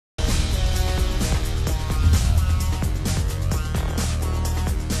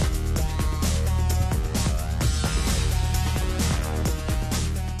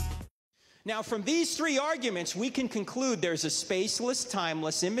Now, from these three arguments, we can conclude there's a spaceless,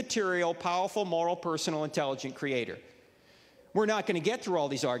 timeless, immaterial, powerful, moral, personal, intelligent creator. We're not going to get through all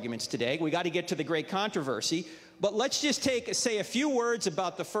these arguments today. We got to get to the great controversy. But let's just say a few words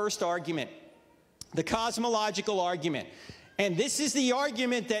about the first argument, the cosmological argument. And this is the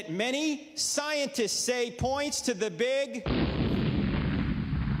argument that many scientists say points to the big...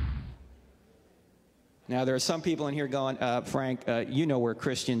 Now, there are some people in here going, Frank, you know we're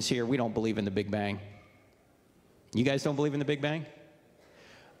Christians here. We don't believe in the Big Bang. You guys don't believe in the Big Bang?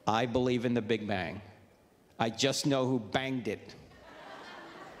 I believe in the Big Bang. I just know who banged it.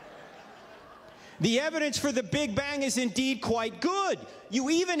 The evidence for the Big Bang is indeed quite good. You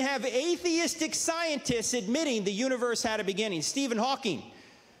even have atheistic scientists admitting the universe had a beginning. Stephen Hawking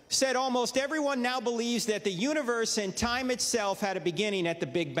said almost everyone now believes that the universe and time itself had a beginning at the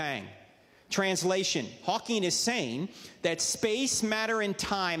Big Bang. Translation, Hawking is saying that space, matter, and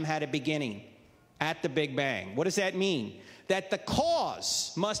time had a beginning at the Big Bang. What does that mean? That the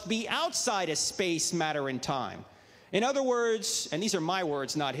cause must be outside of space, matter, and time. In other words, and these are my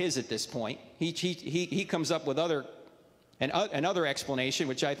words, not his at this point, he comes up with another explanation,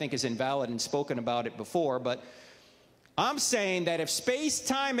 which I think is invalid and spoken about it before, but I'm saying that if space,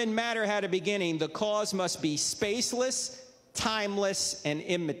 time, and matter had a beginning, the cause must be spaceless, timeless, and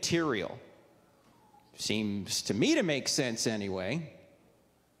immaterial. Seems to me to make sense anyway.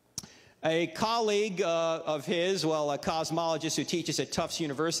 A colleague of his, well, a cosmologist who teaches at Tufts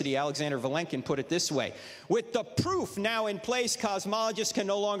University, Alexander Vilenkin, put it this way. With the proof now in place, cosmologists can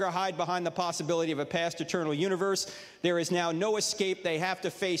no longer hide behind the possibility of a past eternal universe. There is now no escape. They have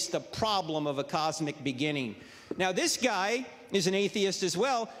to face the problem of a cosmic beginning. Now, this guy is an atheist as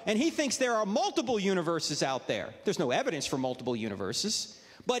well, and he thinks there are multiple universes out there. There's no evidence for multiple universes.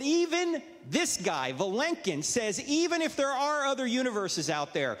 But even this guy, Vilenkin, says even if there are other universes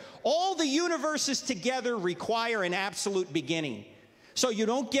out there, all the universes together require an absolute beginning. So you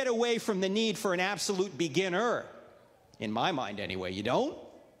don't get away from the need for an absolute beginner. In my mind, anyway, you don't.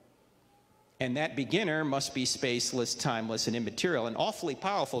 And that beginner must be spaceless, timeless, and immaterial, and awfully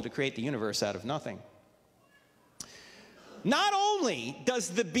powerful to create the universe out of nothing. Not only does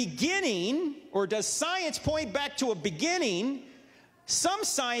the beginning, or does science point back to a beginning, some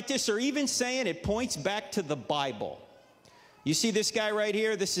scientists are even saying it points back to the Bible. You see this guy right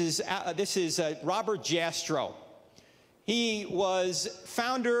here? This is Robert Jastrow. He was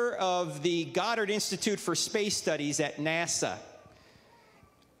founder of the Goddard Institute for Space Studies at NASA.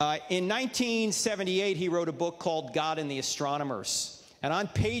 In 1978, he wrote a book called God and the Astronomers. And on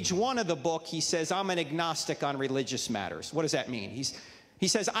page 1 of the book, he says, I'm an agnostic on religious matters. What does that mean? He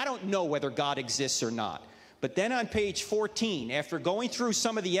says, I don't know whether God exists or not. But then on page 14, after going through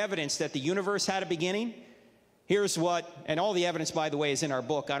some of the evidence that the universe had a beginning, here's what, and all the evidence, by the way, is in our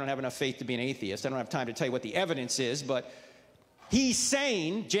book. I don't have enough faith to be an atheist. I don't have time to tell you what the evidence is, but he's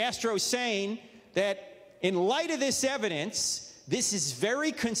saying, Jastrow's saying, that in light of this evidence, this is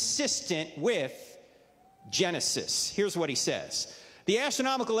very consistent with Genesis. Here's what he says. The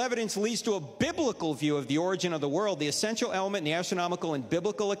astronomical evidence leads to a biblical view of the origin of the world. The essential element in the astronomical and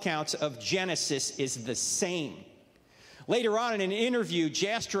biblical accounts of Genesis is the same. Later on in an interview,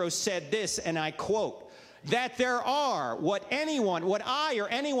 Jastrow said this, and I quote, that there are what I or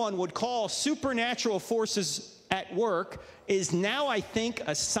anyone would call supernatural forces at work is now, I think,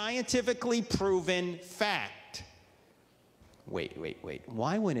 a scientifically proven fact. Wait.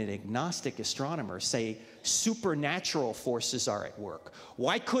 Why would an agnostic astronomer say supernatural forces are at work?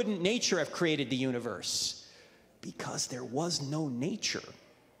 Why couldn't nature have created the universe? Because there was no nature.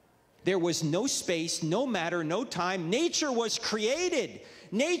 There was no space, no matter, no time. Nature was created.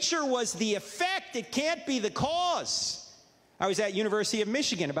 Nature was the effect. It can't be the cause. I was at University of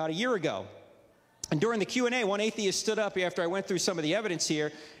Michigan about a year ago. And during the Q&A, one atheist stood up after I went through some of the evidence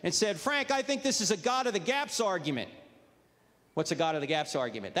here and said, Frank, I think this is a God of the gaps argument. What's a God of the gaps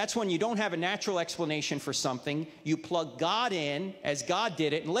argument? That's when you don't have a natural explanation for something. You plug God in as God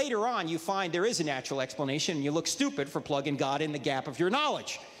did it, and later on you find there is a natural explanation, and you look stupid for plugging God in the gap of your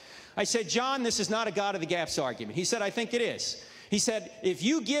knowledge. I said, John, this is not a God of the gaps argument. He said, I think it is. He said, if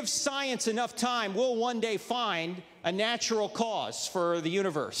you give science enough time, we'll one day find a natural cause for the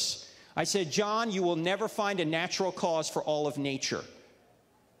universe. I said, John, you will never find a natural cause for all of nature.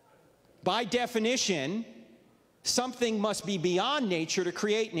 By definition, something must be beyond nature to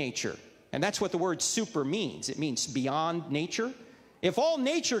create nature. And that's what the word super means. It means beyond nature. If all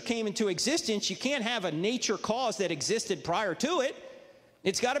nature came into existence, you can't have a nature cause that existed prior to it.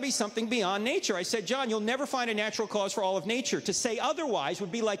 It's got to be something beyond nature. I said, John, you'll never find a natural cause for all of nature. To say otherwise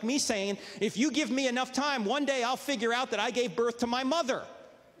would be like me saying, if you give me enough time, one day I'll figure out that I gave birth to my mother.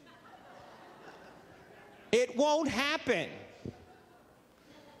 It won't happen.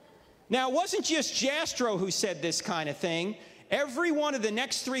 Now, it wasn't just Jastrow who said this kind of thing. Every one of the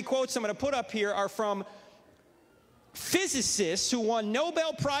next three quotes I'm going to put up here are from physicists who won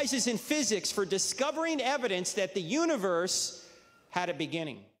Nobel Prizes in physics for discovering evidence that the universe had a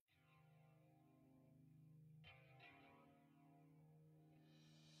beginning.